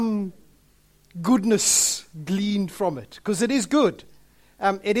goodness gleaned from it, because it is good.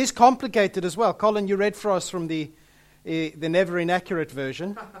 It is complicated as well. Colin, you read for us from the Never Inaccurate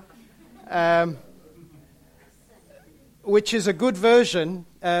version, which is a good version.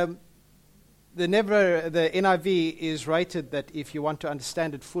 The NIV is rated that if you want to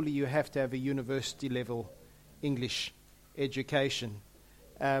understand it fully, you have to have a university level English education.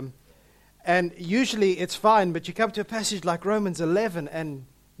 And usually it's fine, but you come to a passage like Romans 11 and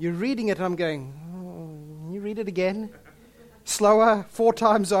you're reading it and I'm going, can you read it again? Slower, 4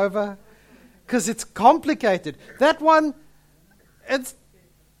 times over? Because it's complicated. That one, it's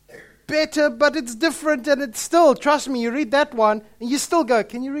better, but it's different, and it's still, trust me, you read that one and you still go,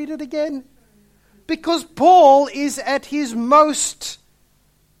 can you read it again? Because Paul is at his most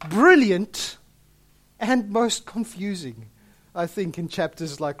brilliant and most confusing, I think, in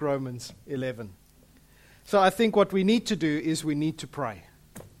chapters like Romans 11. So I think what we need to do is we need to pray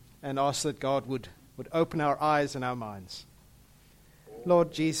and ask that God would open our eyes and our minds.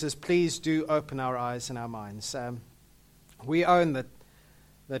 Lord Jesus, please do open our eyes and our minds. We own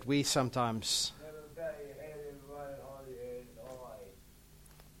that we sometimes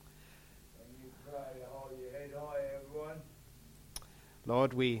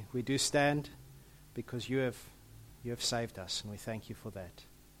Lord, we do stand because you have saved us, and we thank you for that.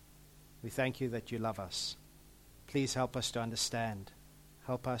 We thank you that you love us. Please help us to understand.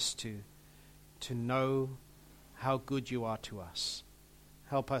 Help us to know how good you are to us.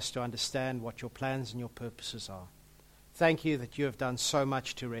 Help us to understand what your plans and your purposes are. Thank you that you have done so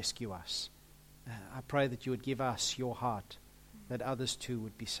much to rescue us. I pray that you would give us your heart, that others too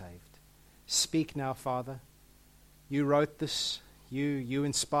would be saved. Speak now, Father. You wrote this. You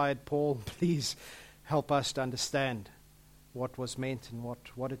inspired Paul. Please help us to understand what was meant and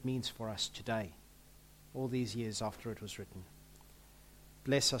what it means for us today, all these years after it was written.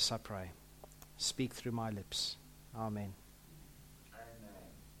 Bless us, I pray. Speak through my lips. Amen.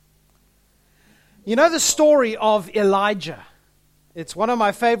 You know the story of Elijah. It's one of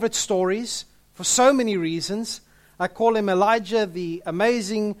my favorite stories for so many reasons. I call him Elijah, the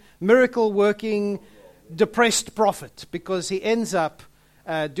amazing, miracle-working, depressed prophet, because he ends up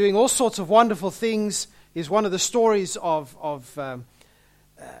doing all sorts of wonderful things. He's one of the stories of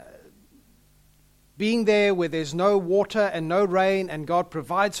being there where there's no water and no rain, and God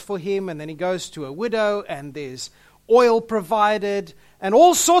provides for him, and then he goes to a widow, and there's oil provided, and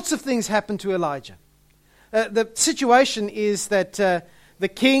all sorts of things happen to Elijah. The situation is that the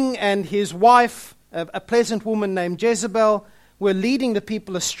king and his wife, a pleasant woman named Jezebel, were leading the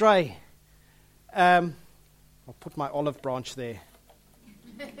people astray. I'll put my olive branch there.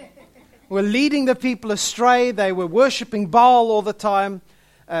 Were leading the people astray. They were worshipping Baal all the time.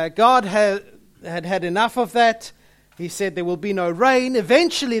 God had enough of that. He said there will be no rain.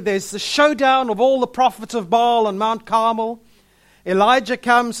 Eventually there's the showdown of all the prophets of Baal on Mount Carmel. Elijah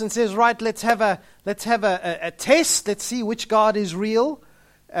comes and says, right, let's have a test. Let's see which God is real.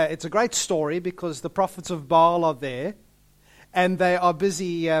 It's a great story because the prophets of Baal are there and they are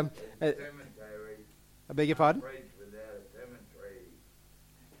busy. I beg your pardon?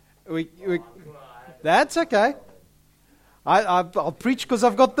 That's okay. I'll preach because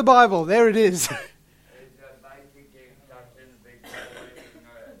I've got the Bible. There it is.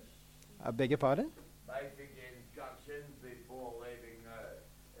 I beg your pardon? Basic instructions before leaving Earth.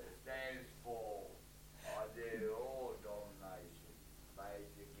 It stands for I do all domination.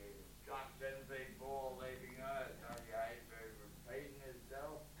 Basic instructions before leaving Earth. Don't you hate for repeating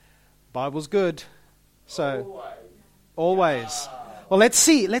itself? Bible's good. So always. Well, let's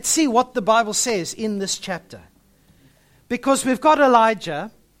see what the Bible says in this chapter. Because we've got Elijah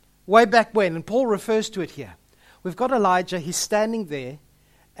way back when, and Paul refers to it here. We've got Elijah, he's standing there,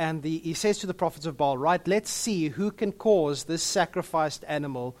 and he says to the prophets of Baal, right, let's see who can cause this sacrificed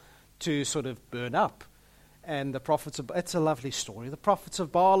animal to sort of burn up. And the prophets of Baal, it's a lovely story. The prophets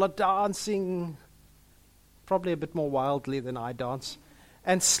of Baal are dancing, probably a bit more wildly than I dance,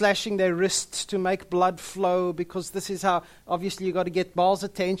 and slashing their wrists to make blood flow, because this is how, obviously, you've got to get Baal's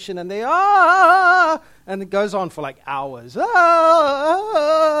attention, and they, and it goes on for like hours.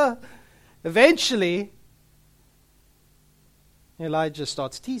 Eventually, Elijah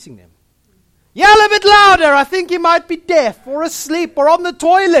starts teasing them. Yell a bit louder, I think he might be deaf, or asleep, or on the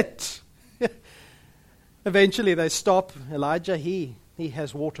toilet. Eventually, they stop. Elijah, he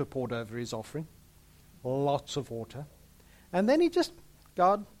has water poured over his offering. Lots of water. And then he just,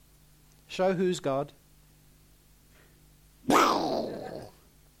 God, show who's God.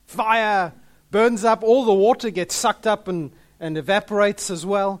 Fire burns up, all the water gets sucked up and evaporates as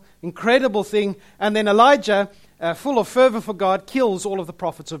well. Incredible thing. And then Elijah full of fervor for God, kills all of the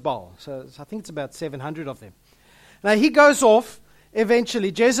prophets of Baal. So I think it's about 700 of them. Now he goes off.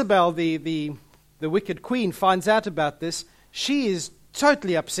 Eventually, Jezebel, the wicked queen, finds out about this. She is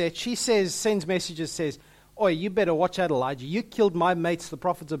totally upset. She sends messages, says, "Oi, you better watch out, Elijah. You killed my mates, the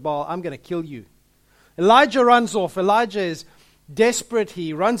prophets of Baal. I'm going to kill you." Elijah runs off. Elijah is desperate.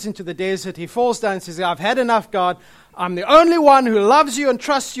 He runs into the desert. He falls down and says, "I've had enough, God. I'm the only one who loves you and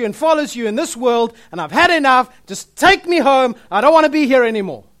trusts you and follows you in this world, and I've had enough. Just take me home. I don't want to be here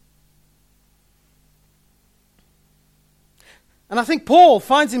anymore." And I think Paul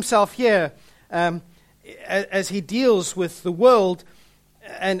finds himself here as he deals with the world,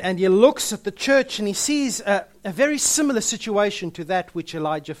 and he looks at the church and he sees a very similar situation to that which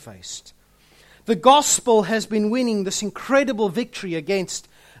Elijah faced. The gospel has been winning this incredible victory against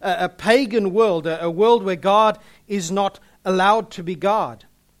a pagan world, a world where God is not allowed to be God.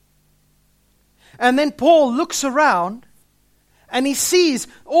 And then Paul looks around and he sees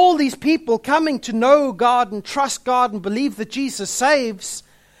all these people coming to know God and trust God and believe that Jesus saves.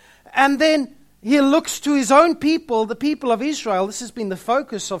 And then he looks to his own people, the people of Israel. This has been the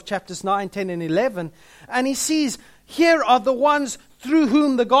focus of chapters 9, 10, and 11. And he sees, here are the ones through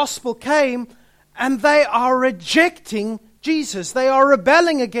whom the gospel came, and they are rejecting Jesus. They are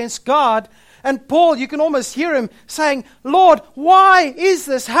rebelling against God. And Paul, you can almost hear him saying, "Lord, why is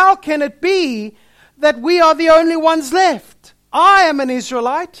this? How can it be that we are the only ones left? I am an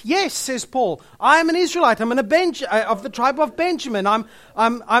Israelite." "Yes," says Paul, "I am an Israelite. I'm of the tribe of Benjamin.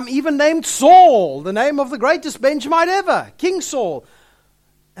 I'm even named Saul, the name of the greatest Benjamite ever, King Saul.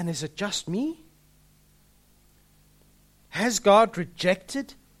 And is it just me? Has God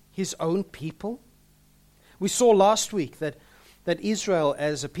rejected his own people?" We saw last week that Israel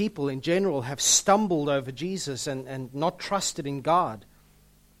as a people in general have stumbled over Jesus and not trusted in God.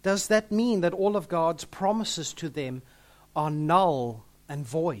 Does that mean that all of God's promises to them are null and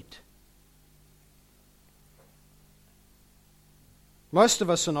void? Most of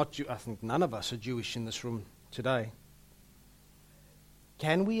us are not I think none of us are Jewish in this room today.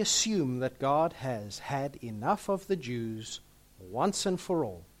 Can we assume that God has had enough of the Jews once and for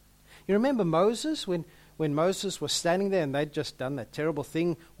all? You remember Moses, when Moses was standing there and they'd just done that terrible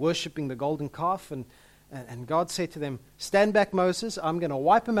thing, worshipping the golden calf, and God said to them, "Stand back, Moses, I'm going to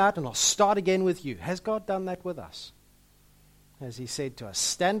wipe them out and I'll start again with you." Has God done that with us? As he said to us,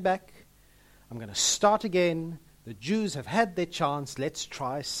 "Stand back, I'm going to start again. The Jews have had their chance, let's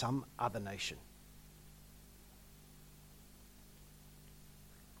try some other nation."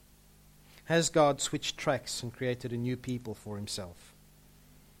 Has God switched tracks and created a new people for himself?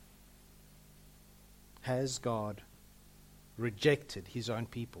 Has God rejected his own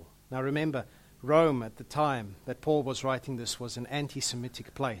people? Now remember, Rome at the time that Paul was writing this was an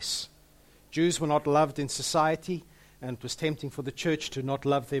anti-Semitic place. Jews were not loved in society, and it was tempting for the church to not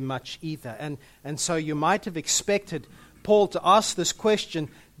love them much either. And so you might have expected Paul to ask this question,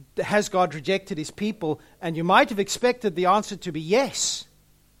 has God rejected his people? And you might have expected the answer to be yes.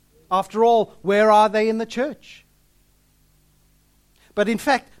 After all, where are they in the church? But in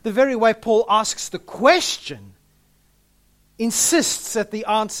fact, the very way Paul asks the question insists that the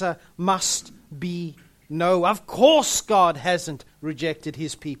answer must be no. Of course God hasn't rejected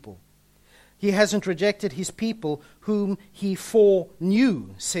his people. He hasn't rejected his people whom he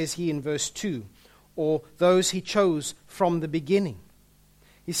foreknew, says he in verse 2, or those he chose from the beginning.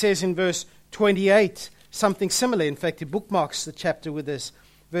 He says in verse 28 something similar. In fact, he bookmarks the chapter with this.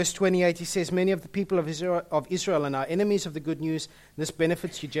 Verse 28, he says, "Many of the people of Israel are now enemies of the good news. This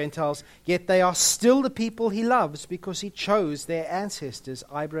benefits you Gentiles. Yet they are still the people he loves because he chose their ancestors,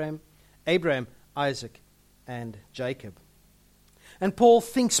 Abraham, Isaac, and Jacob." And Paul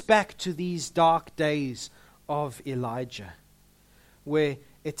thinks back to these dark days of Elijah, where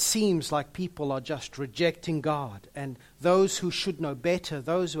it seems like people are just rejecting God, and those who should know better,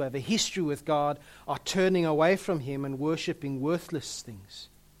 those who have a history with God, are turning away from him and worshipping worthless things.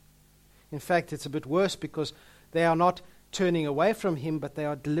 In fact, it's a bit worse because they are not turning away from him, but they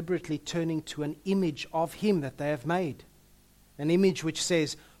are deliberately turning to an image of him that they have made. An image which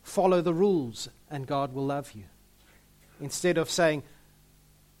says, "Follow the rules and God will love you." Instead of saying,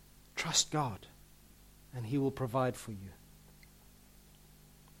 "Trust God and he will provide for you."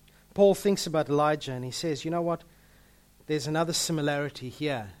 Paul thinks about Elijah and he says, you know what? There's another similarity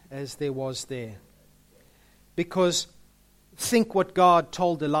here as there was there. Because think what God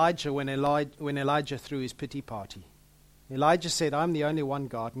told Elijah when Elijah threw his pity party. Elijah said, "I'm the only one,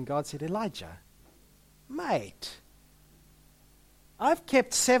 God." And God said, "Elijah, mate, I've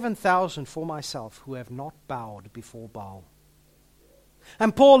kept 7,000 for myself who have not bowed before Baal."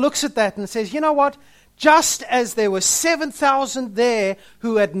 And Paul looks at that and says, you know what? Just as there were 7,000 there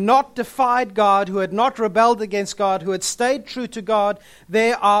who had not defied God, who had not rebelled against God, who had stayed true to God,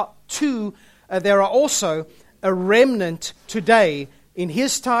 there are also a remnant today in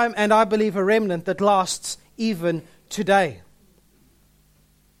his time, and I believe a remnant that lasts even today.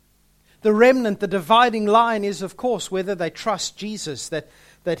 The remnant, the dividing line is, of course, whether they trust Jesus,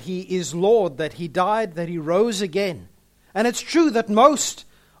 that he is Lord, that he died, that he rose again. And it's true that most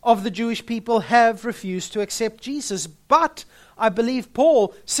of the Jewish people have refused to accept Jesus. But I believe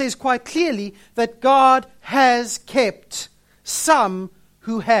Paul says quite clearly that God has kept some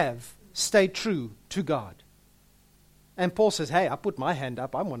who have stayed true to God. And Paul says, hey, I put my hand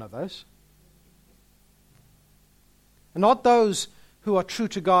up. I'm one of those. And not those who are true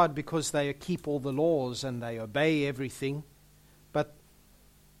to God because they keep all the laws and they obey everything, but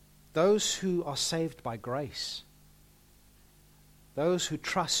those who are saved by grace. Those who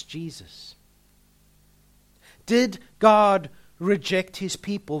trust Jesus. Did God reject his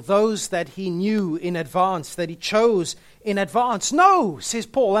people, those that he knew in advance, that he chose in advance? No, says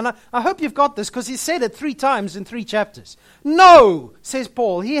Paul. And I hope you've got this because he said it 3 times in 3 chapters. No, says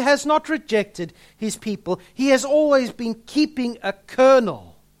Paul, he has not rejected his people. He has always been keeping a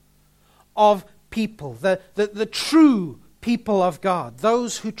kernel of people, the true people of God,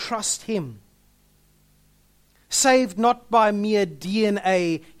 those who trust him. Saved not by mere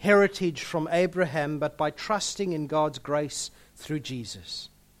DNA heritage from Abraham, but by trusting in God's grace through Jesus.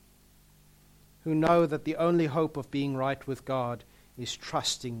 Who know that the only hope of being right with God is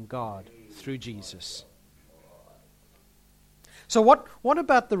trusting God through Jesus. So what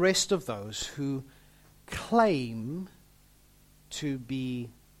about the rest of those who claim to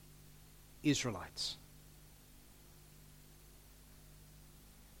be Israelites?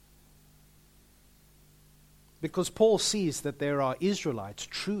 Because Paul sees that there are Israelites,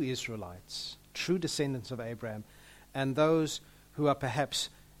 true descendants of Abraham, and those who are perhaps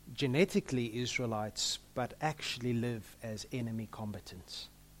genetically Israelites, but actually live as enemy combatants,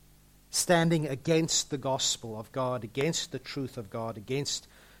 standing against the gospel of God, against the truth of God, against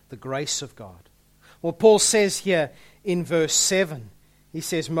the grace of God. Well, Paul says here in verse 7, he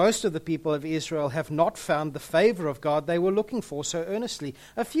says, most of the people of Israel have not found the favor of God they were looking for so earnestly.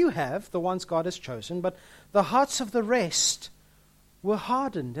 A few have, the ones God has chosen, but the hearts of the rest were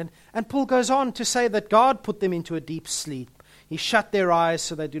hardened. And Paul goes on to say that God put them into a deep sleep. He shut their eyes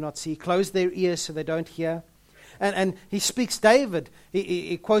so they do not see, closed their ears so they don't hear. And he speaks, David,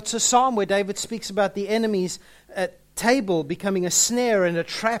 he quotes a psalm where David speaks about the enemy's table becoming a snare and a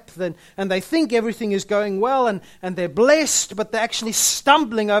trap, and they think everything is going well and they're blessed, but they're actually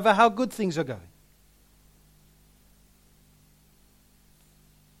stumbling over how good things are going.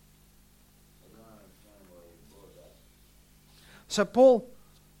 So Paul,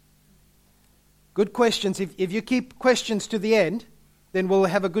 good questions. If you keep questions to the end, then we'll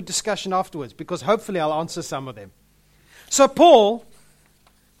have a good discussion afterwards, because hopefully I'll answer some of them. So Paul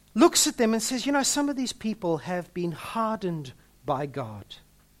looks at them and says, some of these people have been hardened by God.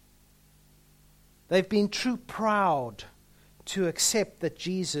 They've been too proud to accept that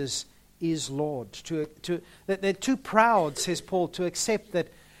Jesus is Lord. That they're too proud, says Paul, to accept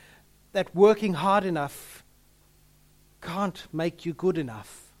that working hard enough can't make you good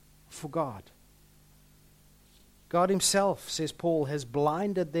enough for God. God himself, says Paul, has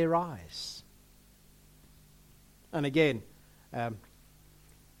blinded their eyes. And again,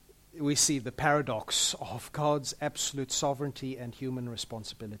 we see the paradox of God's absolute sovereignty and human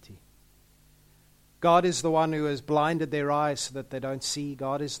responsibility. God is the one who has blinded their eyes so that they don't see.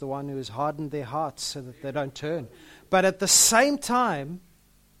 God is the one who has hardened their hearts so that they don't turn. But at the same time,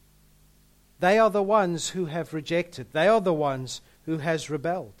 they are the ones who have rejected. They are the ones who has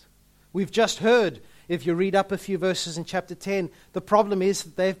rebelled. We've just heard, if you read up a few verses in chapter 10, the problem is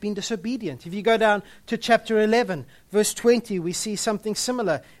that they've been disobedient. If you go down to chapter 11, verse 20, we see something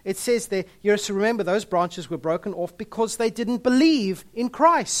similar. It says there, you have to remember those branches were broken off because they didn't believe in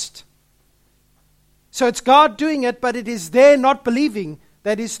Christ. So it's God doing it, but it is their not believing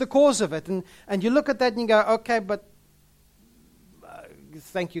that is the cause of it. And you look at that and you go, okay, but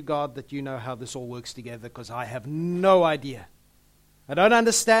thank you, God, that you know how this all works together, because I have no idea. I don't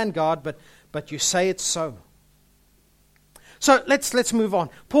understand, God, but you say it's so. So let's move on.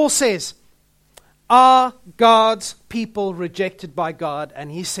 Paul says, are God's people rejected by God?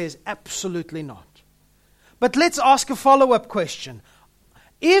 And he says, absolutely not. But let's ask a follow-up question.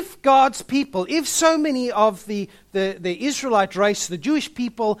 If God's people, if so many of the Israelite race, the Jewish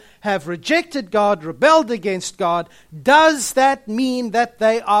people, have rejected God, rebelled against God, does that mean that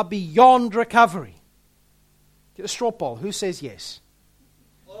they are beyond recovery? A straw poll. Who says yes?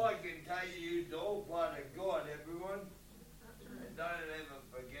 I can tell you don't want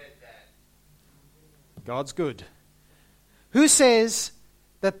God's good. Who says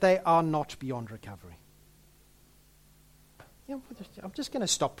that they are not beyond recovery? Yeah, I'm just going to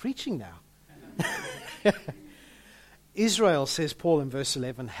stop preaching now. Israel, says Paul in verse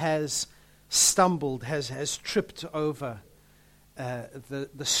 11, has stumbled, has tripped over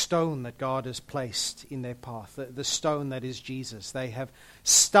the stone that God has placed in their path, the stone that is Jesus. They have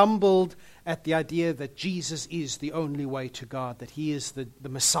stumbled at the idea that Jesus is the only way to God, that he is the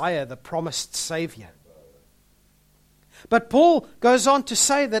Messiah, the promised Savior. But Paul goes on to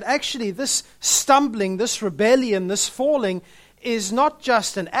say that actually this stumbling, this rebellion, this falling is not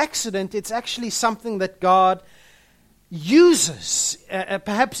just an accident, it's actually something that God uses,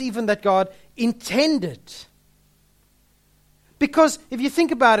 perhaps even that God intended. Because if you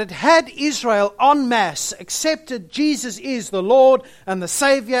think about it, had Israel en masse accepted Jesus is the Lord and the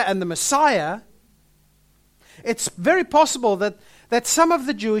Savior and the Messiah, it's very possible that some of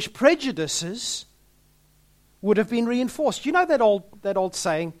the Jewish prejudices would have been reinforced. You know that old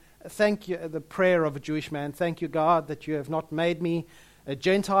saying, thank you, the prayer of a Jewish man, thank you, God, that you have not made me a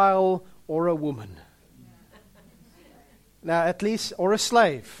Gentile or a woman. Now, at least, or a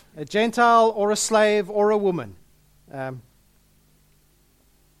slave. A Gentile or a slave or a woman.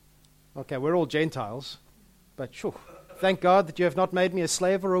 Okay, we're all Gentiles, but thank God that you have not made me a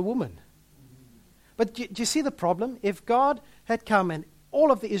slave or a woman. But do you see the problem? If God had come and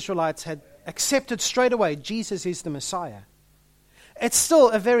all of the Israelites had accepted straight away Jesus is the Messiah, it's still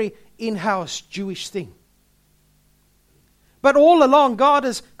a very in-house Jewish thing. But all along, God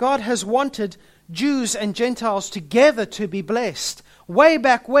has wanted Jews and Gentiles together to be blessed. Way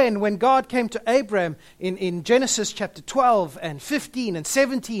back when God came to Abraham in Genesis chapter 12 and 15 and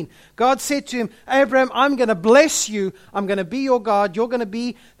 17, God said to him, Abraham, I'm going to bless you. I'm going to be your God. You're going to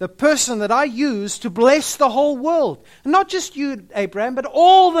be the person that I use to bless the whole world. And not just you, Abraham, but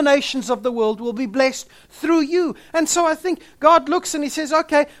all the nations of the world will be blessed through you. And so I think God looks and he says,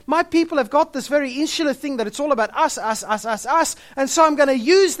 okay, my people have got this very insular thing that it's all about us. And so I'm going to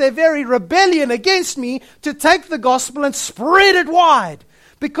use their very rebellion against me to take the gospel and spread it wide.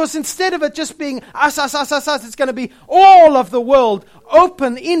 Because instead of it just being us, it's going to be all of the world,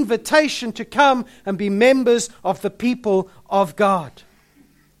 open invitation to come and be members of the people of God.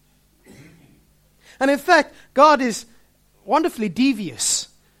 And in fact, God is wonderfully devious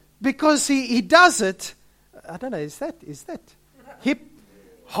because he does it. I don't know, is that hip?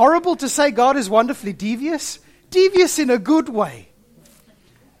 Horrible to say God is wonderfully devious? Devious in a good way.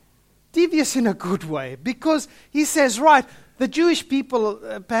 Devious in a good way, because he says, right, the Jewish people,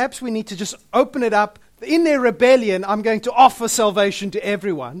 perhaps we need to just open it up. In their rebellion, I'm going to offer salvation to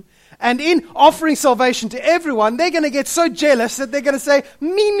everyone. And in offering salvation to everyone, they're going to get so jealous that they're going to say,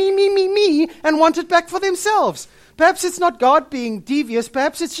 me, and want it back for themselves. Perhaps it's not God being devious.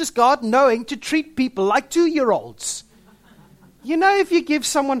 Perhaps it's just God knowing to treat people like 2-year-olds. You know, if you give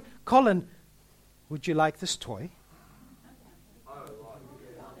someone, Colin, would you like this toy?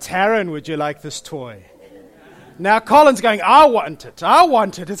 Taryn, would you like this toy? Now Colin's going, I want it.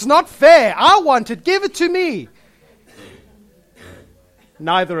 It's not fair. I want it. Give it to me.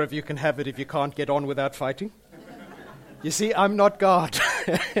 Neither of you can have it if you can't get on without fighting. You see, I'm not God.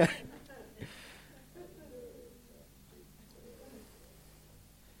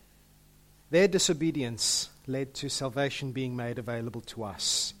 Their disobedience led to salvation being made available to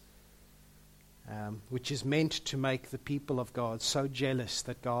us, which is meant to make the people of God so jealous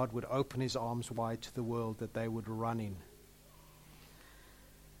that God would open his arms wide to the world that they would run in.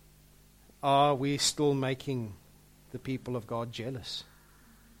 Are we still making the people of God jealous?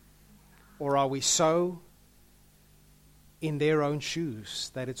 Or are we so in their own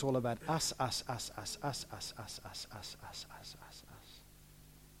shoes that it's all about us?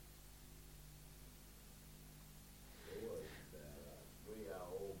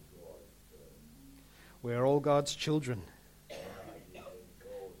 We're all God's children.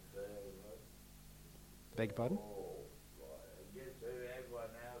 Beg your pardon? Guess who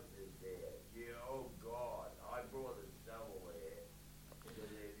everyone else is there? You, oh God, I brought a shovel here. Because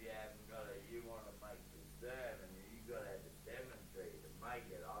if you haven't got it, you want to make the sermon, you've got to have the cemetery to make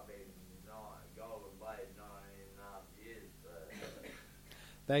it. I've been Golden Bay 19.5 years.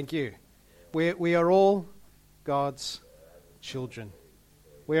 Thank you. We are all God's children.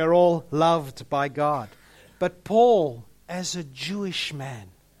 We are all loved by God. But Paul, as a Jewish man,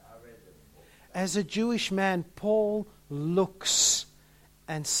 Paul looks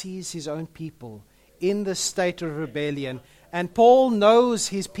and sees his own people in the state of rebellion. And Paul knows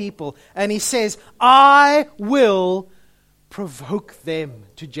his people. And he says, I will provoke them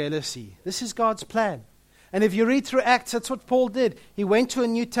to jealousy. This is God's plan. And if you read through Acts, that's what Paul did. He went to a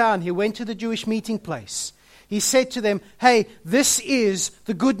new town. He went to the Jewish meeting place. He said to them, hey, this is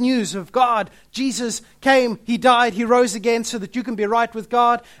the good news of God. Jesus came, He died, He rose again so that you can be right with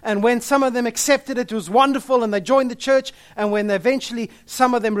God. And when some of them accepted it, it was wonderful, and they joined the church. And when eventually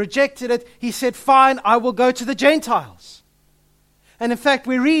some of them rejected it, He said, fine, I will go to the Gentiles. And in fact,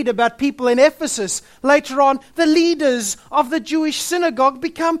 we read about people in Ephesus. Later on, the leaders of the Jewish synagogue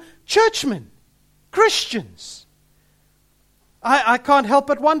become churchmen, Christians. I can't help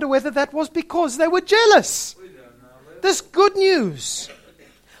but wonder whether that was because they were jealous. This good news.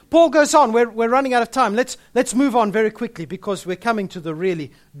 Paul goes on. We're running out of time. Let's move on very quickly because we're coming to the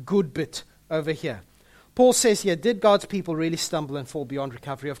really good bit over here. Paul says here, did God's people really stumble and fall beyond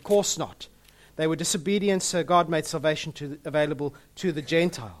recovery? Of course not. They were disobedient, so God made salvation available to the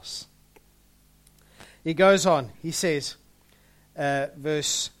Gentiles. He goes on. He says,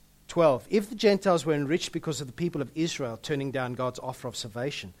 verse 12, if the Gentiles were enriched because of the people of Israel turning down God's offer of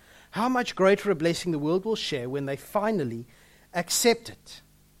salvation, how much greater a blessing the world will share when they finally accept it.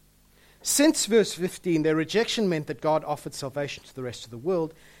 Since verse 15, their rejection meant that God offered salvation to the rest of the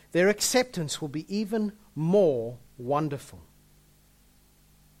world, their acceptance will be even more wonderful.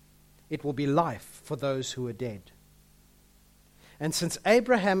 It will be life for those who are dead. And since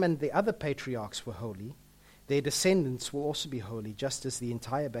Abraham and the other patriarchs were holy, their descendants will also be holy, just as the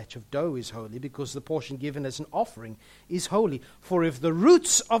entire batch of dough is holy, because the portion given as an offering is holy. For if the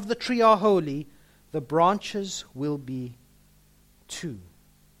roots of the tree are holy, the branches will be too.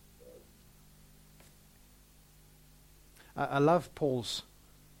 I love Paul's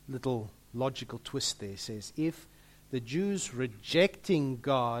little logical twist there. It says, if the Jews rejecting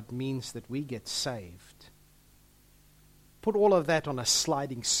God means that we get saved, put all of that on a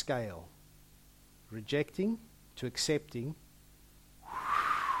sliding scale. Rejecting to accepting.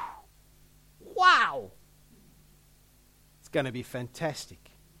 Wow! It's going to be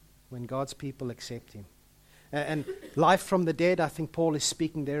fantastic when God's people accept Him. And life from the dead, I think Paul is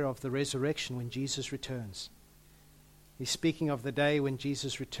speaking there of the resurrection when Jesus returns. He's speaking of the day when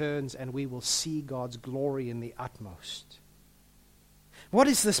Jesus returns and we will see God's glory in the utmost. What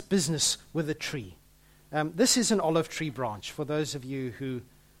is this business with a tree? This is an olive tree branch for those of you who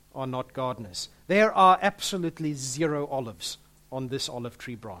are not gardeners. There are absolutely 0 olives on this olive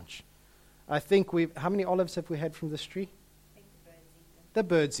tree branch. I think how many olives have we had from this tree? I think the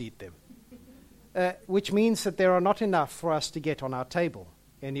birds eat them. Which means that there are not enough for us to get on our table,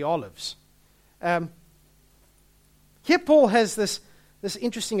 any olives. Here Paul has this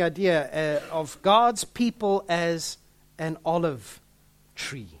interesting idea of God's people as an olive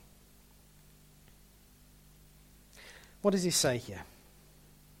tree. What does he say here?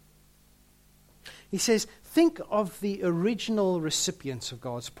 He says, think of the original recipients of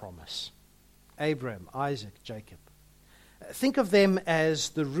God's promise. Abraham, Isaac, Jacob. Think of them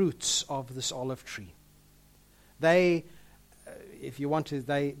as the roots of this olive tree. They, if you want to,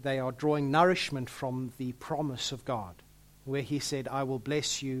 they are drawing nourishment from the promise of God, where He said, I will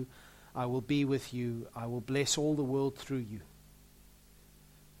bless you, I will be with you, I will bless all the world through you.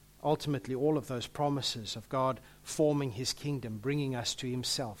 Ultimately, all of those promises of God forming His kingdom, bringing us to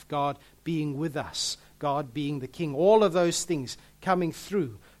Himself, God being with us, God being the King, all of those things coming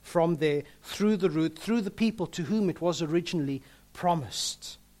through from there, through the root, through the people to whom it was originally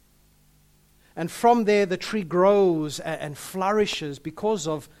promised. And from there, the tree grows and flourishes because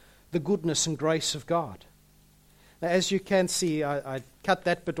of the goodness and grace of God. Now, as you can see, I cut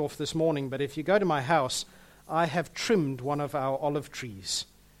that bit off this morning, but if you go to my house, I have trimmed one of our olive trees.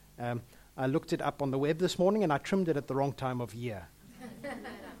 I looked it up on the web this morning, and I trimmed it at the wrong time of year.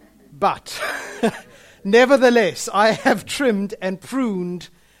 But, nevertheless, I have trimmed and pruned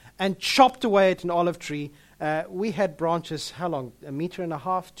and chopped away at an olive tree. We had branches, how long? 1.5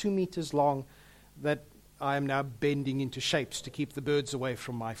 meters, 2 meters long, that I am now bending into shapes to keep the birds away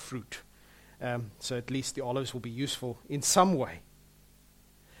from my fruit. So at least the olives will be useful in some way.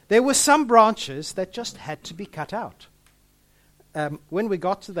 There were some branches that just had to be cut out. When we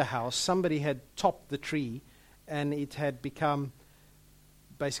got to the house, somebody had topped the tree, and it had become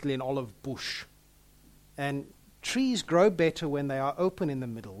basically an olive bush. And trees grow better when they are open in the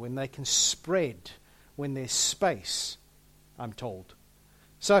middle, when they can spread, when there's space, I'm told.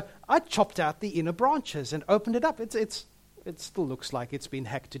 So I chopped out the inner branches and opened it up. It still looks like it's been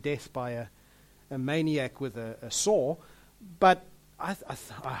hacked to death by a maniac with a saw, but I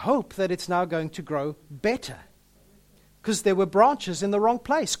hope that it's now going to grow better. Because there were branches in the wrong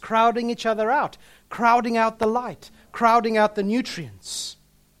place, crowding each other out, crowding out the light, crowding out the nutrients.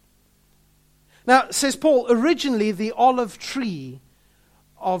 Now, says Paul, originally the olive tree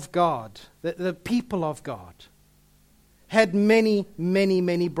of God, the people of God, had many, many,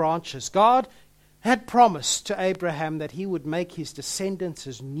 many branches. God had promised to Abraham that he would make his descendants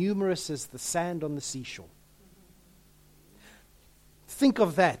as numerous as the sand on the seashore. Think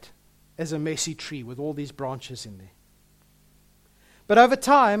of that as a messy tree with all these branches in there. But over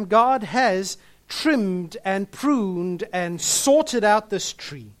time, God has trimmed and pruned and sorted out this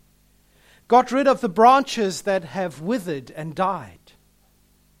tree, got rid of the branches that have withered and died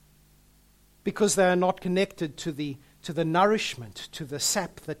because they are not connected to the nourishment, to the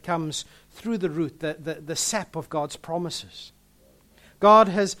sap that comes through the root, the sap of God's promises. God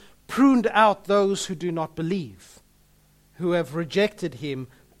has pruned out those who do not believe, who have rejected him,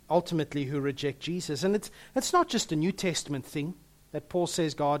 ultimately who reject Jesus. And it's not just a New Testament thing that Paul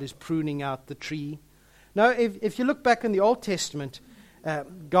says God is pruning out the tree. No, if you look back in the Old Testament,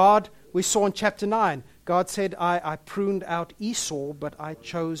 God, we saw in chapter 9, God said, I pruned out Esau, but I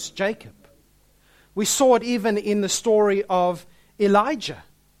chose Jacob. We saw it even in the story of Elijah.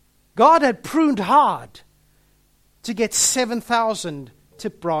 God had pruned hard to get 7,000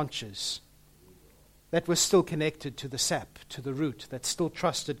 tip branches that were still connected to the sap, to the root, that still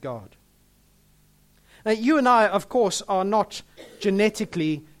trusted God. Now, you and I, of course, are not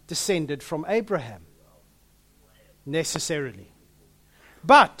genetically descended from Abraham, necessarily.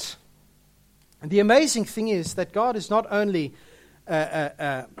 But the amazing thing is that God is not only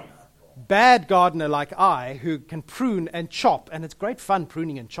a bad gardener like I, who can prune and chop, and it's great fun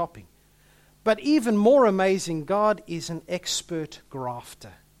pruning and chopping. But even more amazing, God is an expert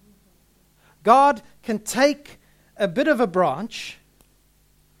grafter. God can take a bit of a branch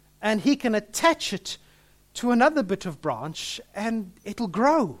and he can attach it to another bit of branch and it'll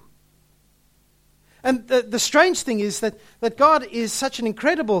grow. And the strange thing is that God is such an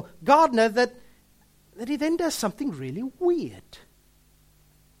incredible gardener that he then does something really weird.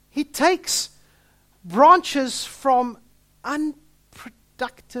 He takes branches from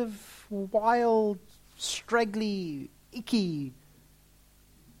unproductive, wild, straggly, icky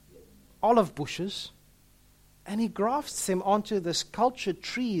olive bushes, and he grafts them onto this cultured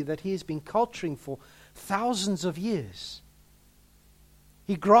tree that he has been culturing for thousands of years.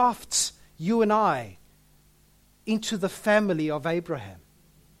 He grafts you and I into the family of Abraham.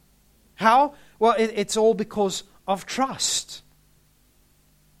 How? Well, it's all because of trust.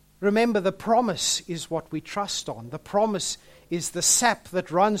 Remember, the promise is what we trust on. The promise is the sap that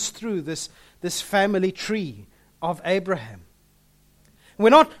runs through this family tree of Abraham. We're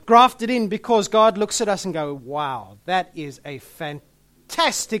not grafted in because God looks at us and goes, wow, that is a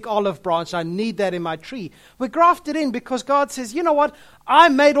fantastic olive branch. I need that in my tree. We're grafted in because God says, you know what? I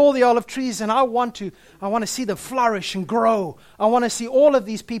made all the olive trees and I want to see them flourish and grow. I want to see all of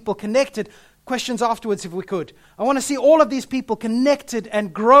these people connected. Questions afterwards if we could. I want to see all of these people connected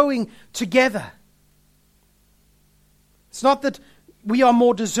and growing together. It's not that we are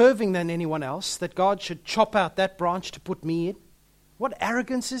more deserving than anyone else, that God should chop out that branch to put me in. What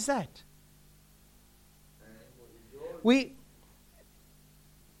arrogance is that? We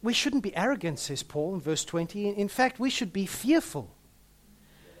shouldn't be arrogant, says Paul in verse 20. In fact, we should be fearful.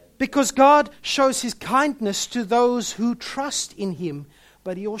 Because God shows his kindness to those who trust in him,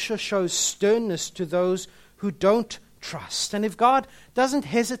 but he also shows sternness to those who don't trust. And if God doesn't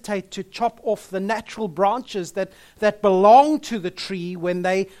hesitate to chop off the natural branches that belong to the tree when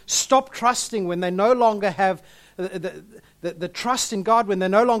they stop trusting, when they no longer have the trust in God, when they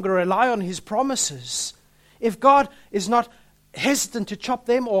no longer rely on his promises, if God is not hesitant to chop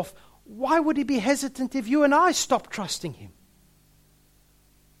them off, why would he be hesitant if you and I stop trusting him?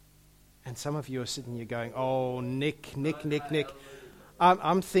 And some of you are sitting here going, oh, Nick.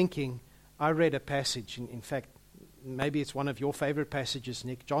 I'm thinking, I read a passage, in fact, maybe it's one of your favorite passages,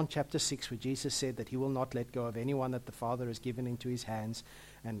 Nick, John chapter 6, where Jesus said that he will not let go of anyone that the Father has given into his hands.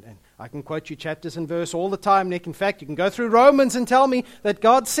 And I can quote you chapters and verse all the time, Nick. In fact, you can go through Romans and tell me that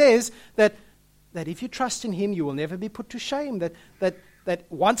God says that if you trust in him, you will never be put to shame. That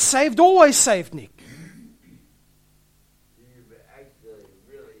once saved, always saved, Nick. Do you actually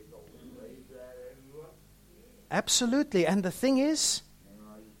really believe that, everyone? Absolutely. And the thing is,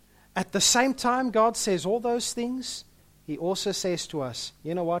 at the same time God says all those things, he also says to us,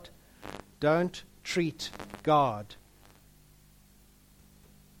 you know what? Don't treat God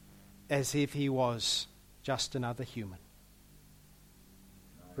as if he was just another human.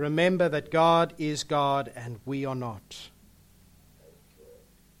 Remember that God is God and we are not.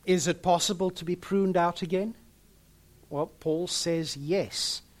 Is it possible to be pruned out again? Well, Paul says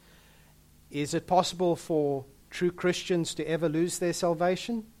yes. Is it possible for true Christians to ever lose their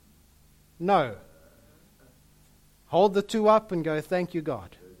salvation? No. Hold the two up and go, thank you,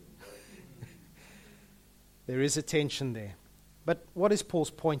 God. There is a tension there. But what is Paul's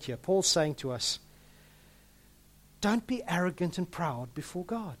point here? Paul's saying to us, don't be arrogant and proud before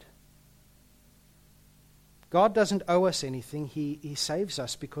God. God doesn't owe us anything. He saves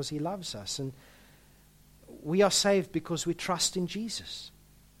us because He loves us. And we are saved because we trust in Jesus.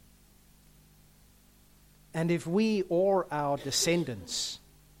 And if we or our descendants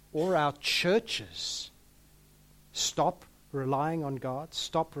or our churches stop relying on God,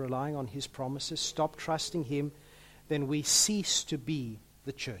 stop relying on His promises, stop trusting Him, then we cease to be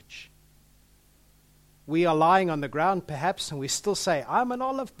the church. We are lying on the ground perhaps and we still say, I'm an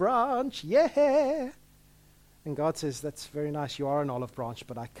olive branch, yeah. And God says, that's very nice, you are an olive branch,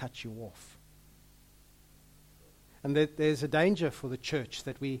 but I cut you off. And there's a danger for the church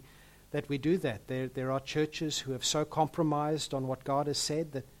that we do that. There are churches who have so compromised on what God has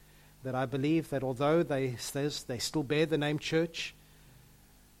said that I believe that although they still bear the name church,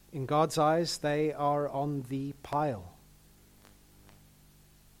 in God's eyes they are on the pile.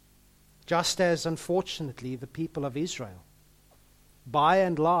 Just as, unfortunately, the people of Israel, by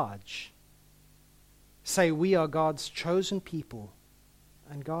and large, say we are God's chosen people.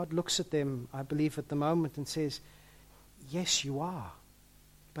 And God looks at them, I believe, at the moment and says, yes, you are,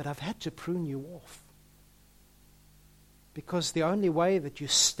 but I've had to prune you off. Because the only way that you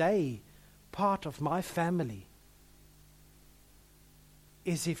stay part of my family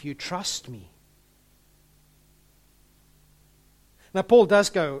is if you trust me. Now, Paul does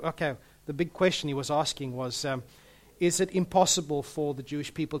go, okay, the big question he was asking was, is it impossible for the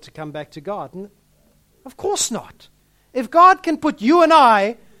Jewish people to come back to God? And of course not. If God can put you and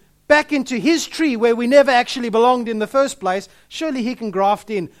I back into His tree where we never actually belonged in the first place, surely He can graft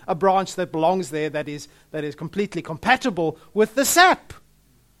in a branch that belongs there that is completely compatible with the sap.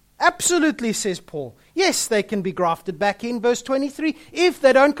 Absolutely, says Paul. Yes, they can be grafted back in, verse 23, if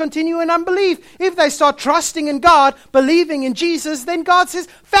they don't continue in unbelief. If they start trusting in God, believing in Jesus, then God says,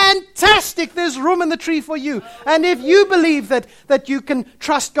 fantastic, there's room in the tree for you. And if you believe that you can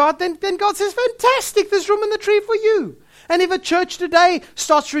trust God, then God says, fantastic, there's room in the tree for you. And if a church today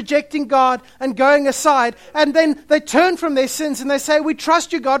starts rejecting God and going aside, and then they turn from their sins and they say, we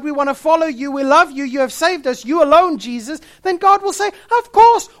trust you, God, we want to follow you, we love you, you have saved us, you alone, Jesus, then God will say, of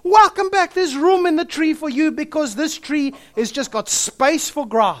course, welcome back, there's room in the tree for you because this tree has just got space for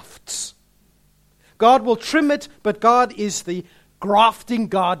grafts. God will trim it, but God is the grafting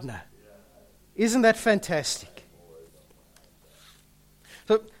gardener. Isn't that fantastic?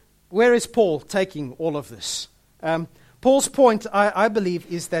 So, where is Paul taking all of this? Paul's point, I believe,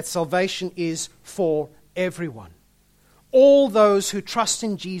 is that salvation is for everyone. All those who trust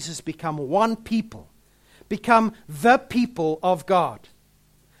in Jesus become one people, become the people of God.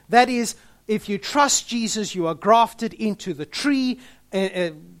 That is, if you trust Jesus, you are grafted into the tree.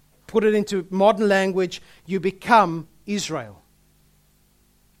 Put it into modern language, you become Israel.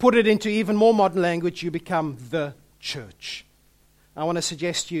 Put it into even more modern language, you become the church. I want to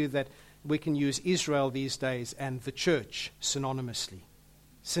suggest to you that we can use Israel these days and the church synonymously.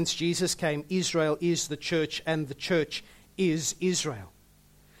 Since Jesus came, Israel is the church and the church is Israel.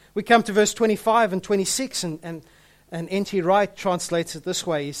 We come to verse 25 and 26 and N.T. Wright translates it this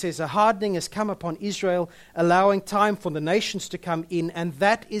way. He says, a hardening has come upon Israel, allowing time for the nations to come in, and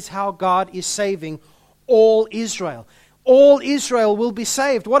that is how God is saving all Israel. All Israel will be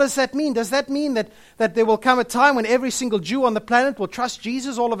saved. What does that mean? Does that mean that there will come a time when every single Jew on the planet will trust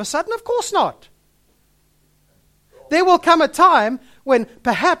Jesus all of a sudden? Of course not. There will come a time when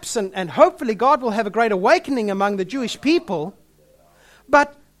perhaps and hopefully God will have a great awakening among the Jewish people.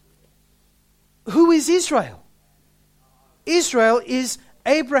 But who is Israel? Israel is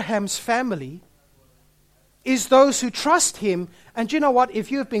Abraham's family, is those who trust him. And you know what?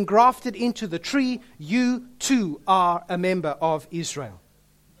 If you have been grafted into the tree, you too are a member of Israel.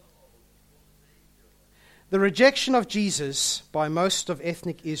 The rejection of Jesus by most of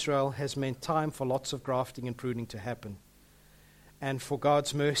ethnic Israel has meant time for lots of grafting and pruning to happen, and for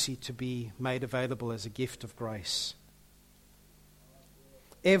God's mercy to be made available as a gift of grace.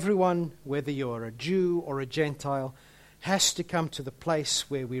 Everyone, whether you're a Jew or a Gentile, has to come to the place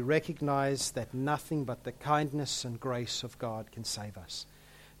where we recognize that nothing but the kindness and grace of God can save us.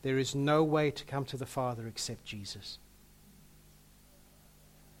 There is no way to come to the Father except Jesus.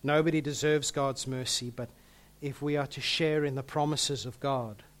 Nobody deserves God's mercy, but if we are to share in the promises of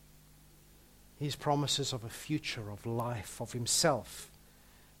God, His promises of a future, of life, of Himself,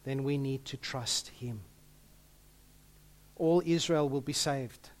 then we need to trust Him. All Israel will be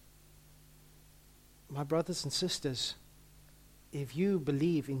saved. My brothers and sisters, if you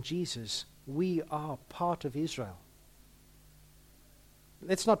believe in Jesus, we are part of Israel.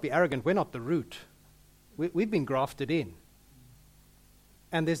 let's not be arrogant. We're not the root. We've been grafted in.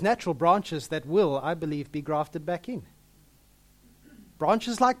 And there's natural branches that will, I believe, be grafted back in.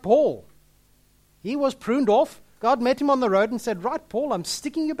 Branches like Paul. He was pruned off. God met him on the road and said, right, Paul, I'm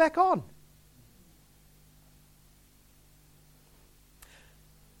sticking you back on.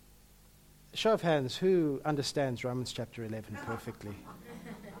 Show of hands, who understands Romans chapter 11 perfectly?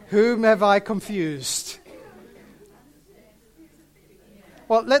 Whom have I confused?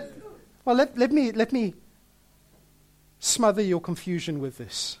 Well, let me smother your confusion with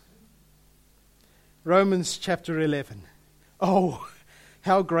this. Romans chapter 11. Oh,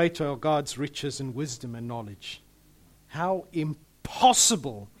 how great are God's riches and wisdom and knowledge. How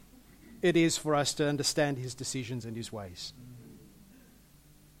impossible it is for us to understand His decisions and His ways.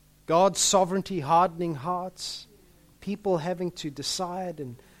 God's sovereignty hardening hearts, people having to decide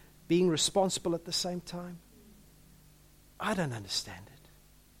and being responsible at the same time. I don't understand it.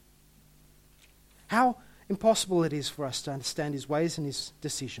 How impossible it is for us to understand His ways and His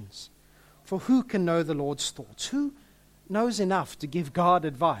decisions. For who can know the Lord's thoughts? Who knows enough to give God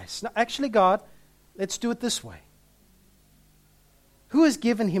advice? No, actually, God, let's do it this way. Who has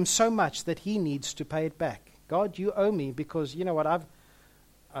given Him so much that He needs to pay it back? God, you owe me because, you know what, I've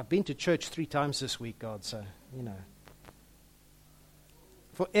been to church 3 times this week, God, so, you know.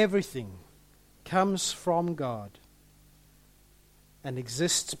 For everything comes from God and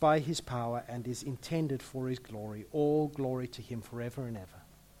exists by His power and is intended for His glory. All glory to Him forever and ever.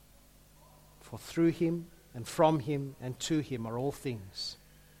 For through Him and from Him and to Him are all things.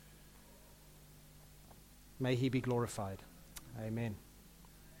 May He be glorified. Amen.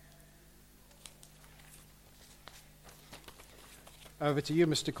 Over to you,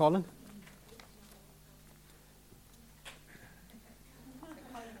 Mr. Colin.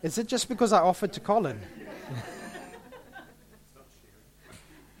 Is it just because I offered to Colin?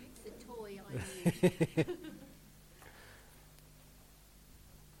 It's a toy I use.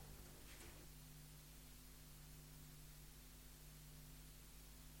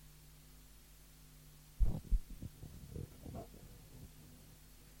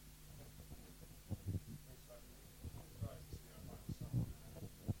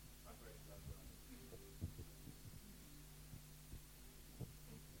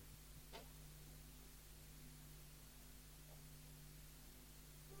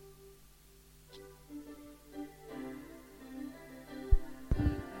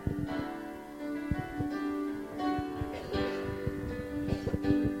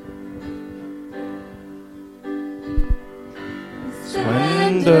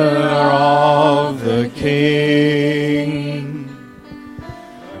 Splendor of the King,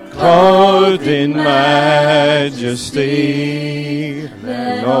 clothed in majesty,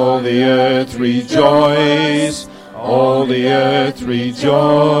 and all the earth rejoice, all the earth rejoice.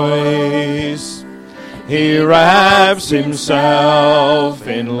 He wraps Himself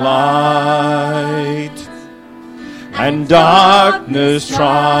in light, and darkness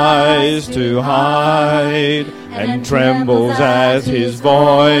tries to hide, and trembles at His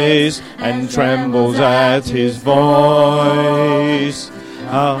voice, and trembles at His voice.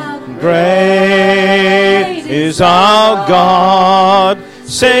 How great is our God!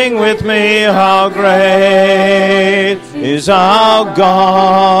 Sing with me, how great is our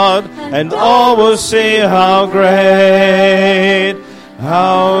God! And all will see how great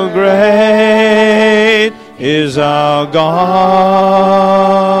is our God.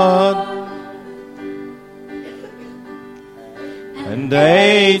 And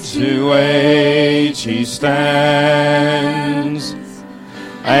age to age He stands,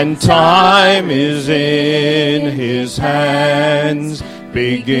 and time is in His hands,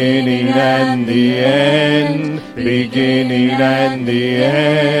 beginning and the end, beginning and the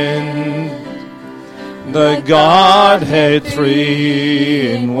end. The Godhead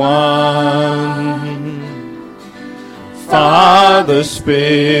 3 in 1, Father,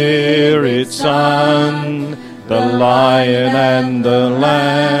 Spirit, Son, the Lion and the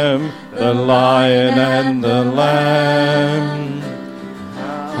Lamb, the Lion and the Lamb.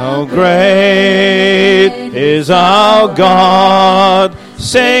 How great is our God!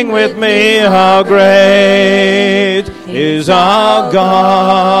 Sing with me, how great is our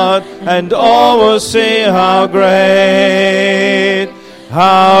God! And all will see how great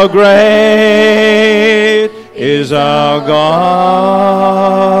is our God.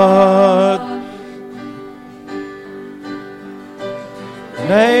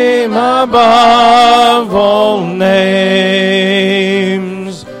 Name above all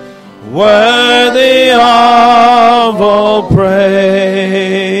names, worthy of all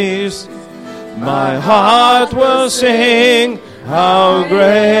praise. My heart will sing how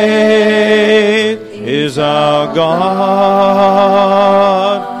great is our God.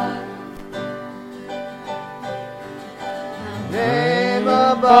 Name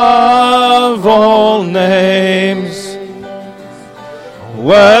Above all names,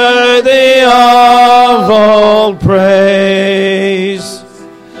 worthy of all praise,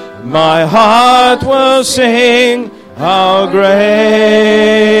 my heart will sing, how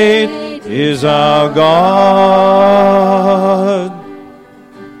great is our God.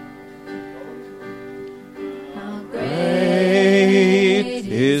 How Great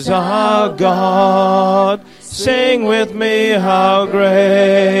is our God. Sing with me, how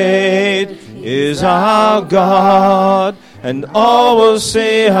great is our God. And all will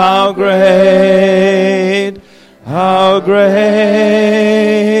see how great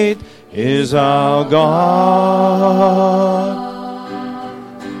is our God.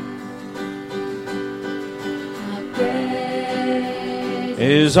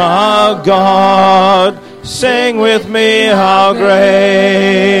 Is our God. Sing with me, how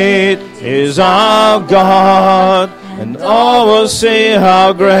great is our God. And all will see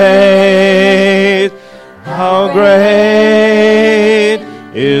how great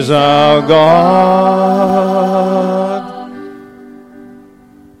is our God.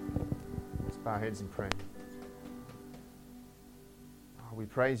 Let's bow our heads in prayer. Oh, we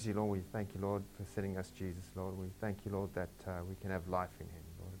praise you, Lord. We thank you, Lord, for sending us Jesus, Lord. We thank you, Lord, that we can have life in him,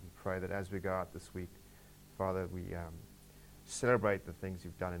 Lord. We pray that as we go out this week, Father, we celebrate the things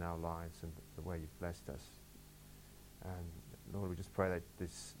you've done in our lives and the way you've blessed us. And Lord, we just pray that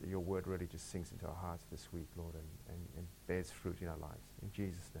your word really just sinks into our hearts this week, Lord, and bears fruit in our lives. In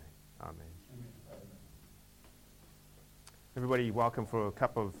Jesus' name, amen. Everybody, welcome for a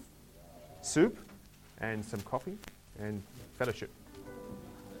cup of soup and some coffee and fellowship.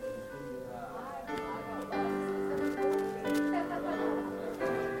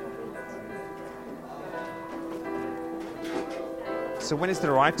 So when is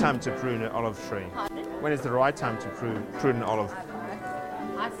the right time to prune an olive tree? Pardon? When is the right time to prune an olive?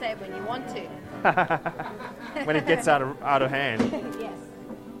 I say when you want to. When it gets out of hand. Yes.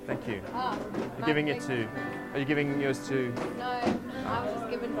 Thank you. Oh, You're giving it to. Are you giving yours to? No, I was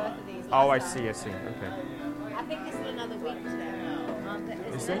given both of these. Oh, I last see. time. I see. Okay. I think this is another week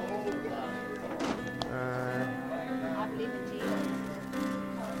today. Is it? I believe in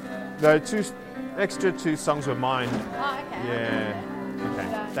Jesus. The extra two songs were mine. Oh, okay. Yeah.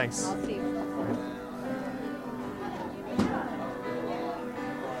 Okay. So, Thanks. I'll see.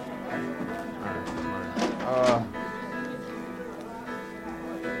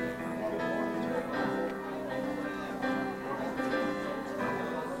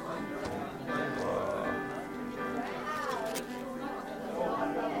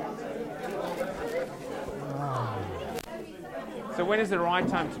 So when is the right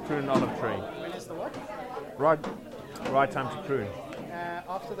time to prune an olive tree? When is the what? Right time to prune.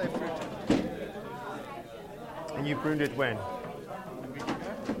 After they've fruited. And you pruned it when? A week ago.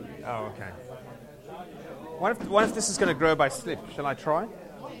 Oh, okay. What if this is going to grow by slip? Shall I try?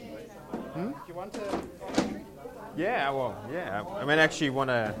 Do you want a Yeah, well, yeah. I mean, actually want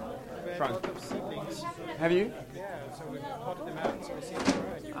to we try. have a lot of seedlings? Have you? Yeah, so we've potted them out so we see them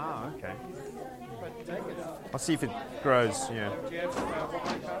growing. Oh, okay. But take it. I'll see if it grows, yeah. Do you have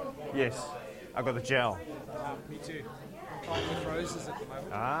watering powder? Yes. I've got the gel. Me too. I'm trying with roses at the moment.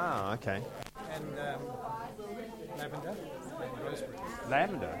 Ah, okay. And lavender and rosemary.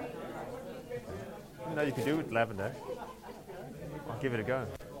 Lavender. I didn't know you could do it with lavender. I'll give it a go.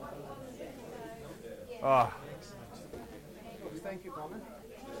 Oh, Thank you, Norman.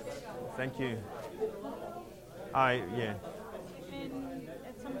 thank you. Yeah. And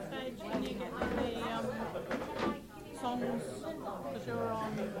at some stage, when you get the songs, because you're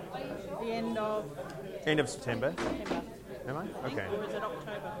on the end of End of September. September, Am I? Okay. or is it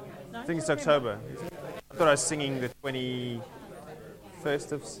October? No, I think it's October. I thought I was singing the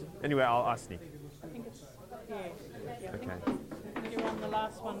 21st of... Anyway, I'll ask Nick. I think it's, yeah. Okay. You're on the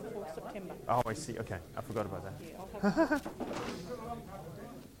last one for September. Oh, I see. Okay. I forgot about that. Yeah, I'll have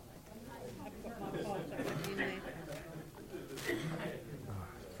I've got my files in there.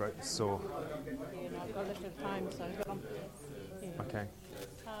 Throat is sore. Yeah, and I've got a little time, so yeah. Okay.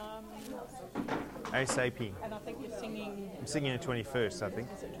 Um, ASAP. and I think you're singing, I'm singing the 21st, I think.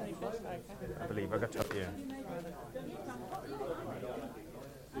 is it 21st? Okay. I believe. I got to... Yeah.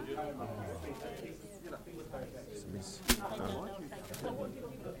 Somebody's- oh.